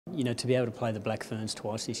You know, to be able to play the Black Ferns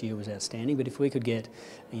twice this year was outstanding, but if we could get,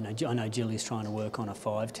 you know, I know Gilly's trying to work on a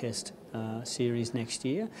 5-test series next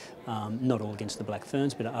year, not all against the Black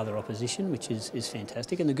Ferns, but other opposition, which is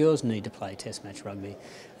fantastic, and the girls need to play test match rugby,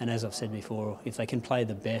 and as I've said before, if they can play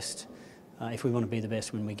the best, if we want to be the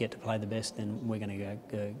best when we get to play the best, then we're going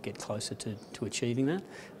to get closer to achieving that.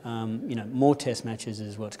 You know, more test matches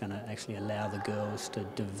is what's going to actually allow the girls to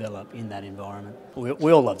develop in that environment.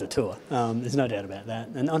 We all love the tour, there's no doubt about that.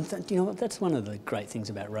 And you know, that's one of the great things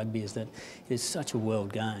about rugby, is that it is such a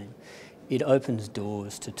world game. It opens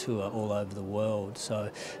doors to tour all over the world. So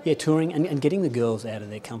yeah, touring and getting the girls out of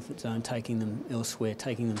their comfort zone, taking them elsewhere,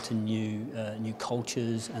 taking them to new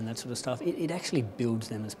cultures and that sort of stuff, it actually builds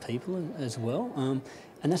them as people as well.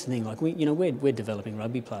 And that's the thing, like we're developing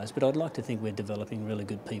rugby players, but I'd like to think we're developing really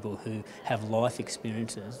good people who have life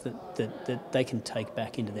experiences that they can take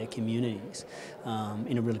back into their communities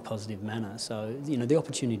in a really positive manner. So, you know, the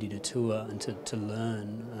opportunity to tour and to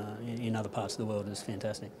learn in other parts of the world is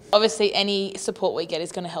fantastic. Obviously, any support we get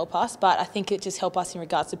is going to help us, but I think it just helps us in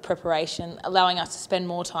regards to preparation, allowing us to spend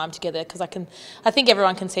more time together, because I think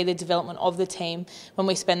everyone can see the development of the team when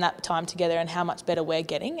we spend that time together and how much better we're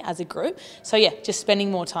getting as a group. So yeah, just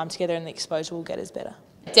spending more time together and the exposure we'll get is better.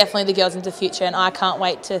 Definitely the girls into the future, and I can't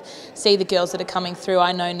wait to see the girls that are coming through.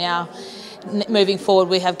 I know now, moving forward,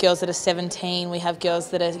 we have girls that are 17, we have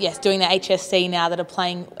girls that are, yes, doing the HSC now, that are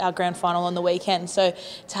playing our grand final on the weekend. So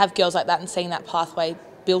to have girls like that and seeing that pathway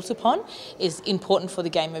built upon is important for the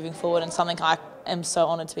game moving forward, and something I am so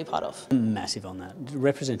honoured to be part of. Massive on that.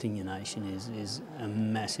 Representing your nation is a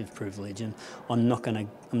massive privilege, and I'm not going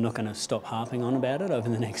to stop harping on about it over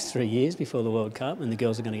the next 3 years before the World Cup, and the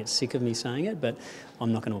girls are going to get sick of me saying it, but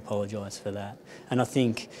I'm not going to apologise for that. And I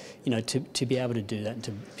think, you know, to be able to do that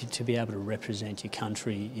and to be able to represent your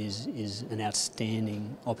country is an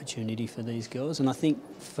outstanding opportunity for these girls, and I think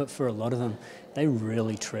for a lot of them, they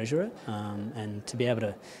really treasure it, and to be able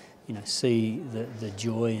to, you know, see the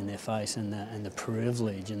joy in their face and the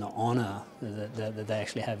privilege and the honour that they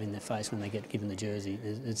actually have in their face when they get given the jersey,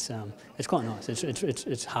 it's quite nice.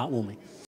 It's heartwarming.